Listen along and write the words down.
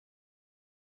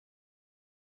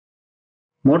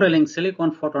Modeling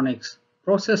silicon photonics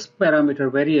process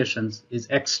parameter variations is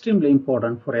extremely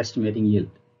important for estimating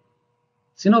yield.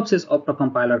 Synopsys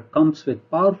OptoCompiler comes with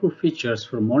powerful features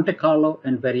for Monte Carlo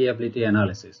and variability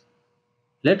analysis.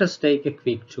 Let us take a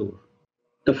quick tour.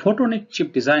 The photonic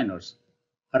chip designers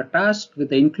are tasked with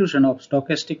the inclusion of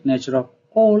stochastic nature of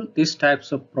all these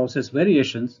types of process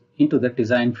variations into the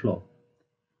design flow.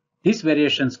 These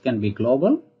variations can be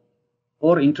global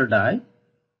or inter-die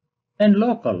and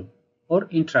local or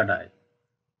intra-die.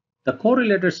 The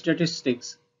correlated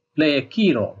statistics play a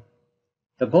key role.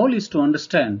 The goal is to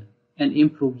understand and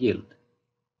improve yield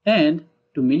and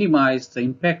to minimize the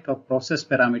impact of process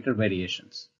parameter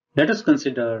variations. Let us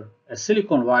consider a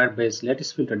silicon wire-based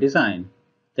lattice filter design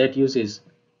that uses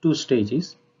two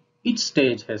stages. Each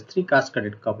stage has three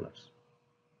cascaded couplers.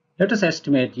 Let us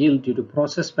estimate yield due to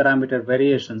process parameter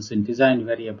variations in design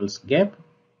variables gap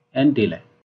and delay.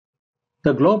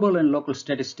 The global and local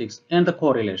statistics and the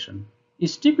correlation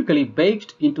is typically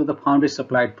baked into the foundry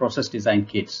supplied process design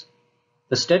kits.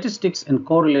 The statistics and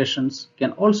correlations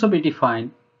can also be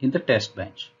defined in the test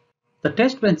bench. The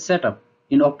Testbench Setup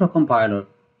in OptoCompiler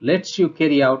lets you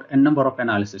carry out a number of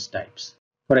analysis types.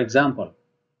 For example,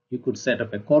 you could set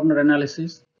up a corner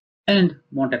analysis and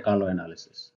Monte Carlo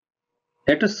analysis.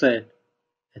 Let us set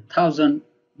 1,000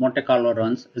 Monte Carlo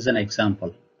runs as an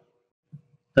example.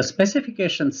 The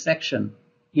specification section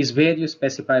is where you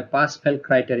specify pass-fail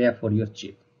criteria for your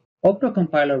chip.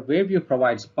 OptoCompiler WaveView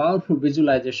provides powerful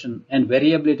visualization and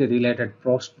variability-related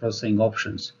post-processing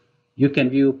options. You can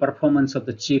view performance of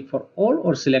the chip for all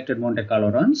or selected Monte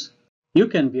Carlo runs. You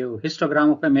can view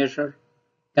histogram of a measure,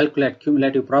 calculate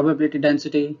cumulative probability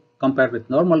density, compare with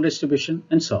normal distribution,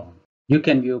 and so on. You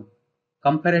can view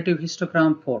comparative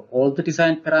histogram for all the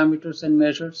design parameters and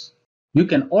measures. You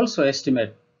can also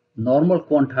estimate normal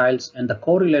quantiles and the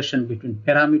correlation between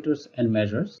parameters and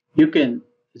measures. You can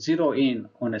zero in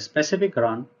on a specific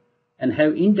run and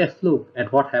have in-depth look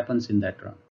at what happens in that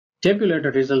run.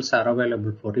 Tabulated results are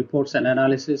available for reports and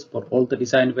analysis for all the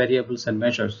design variables and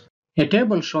measures. A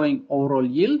table showing overall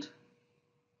yield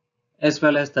as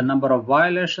well as the number of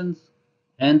violations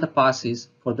and the passes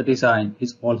for the design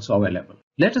is also available.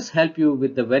 Let us help you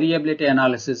with the variability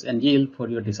analysis and yield for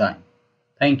your design.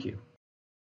 Thank you.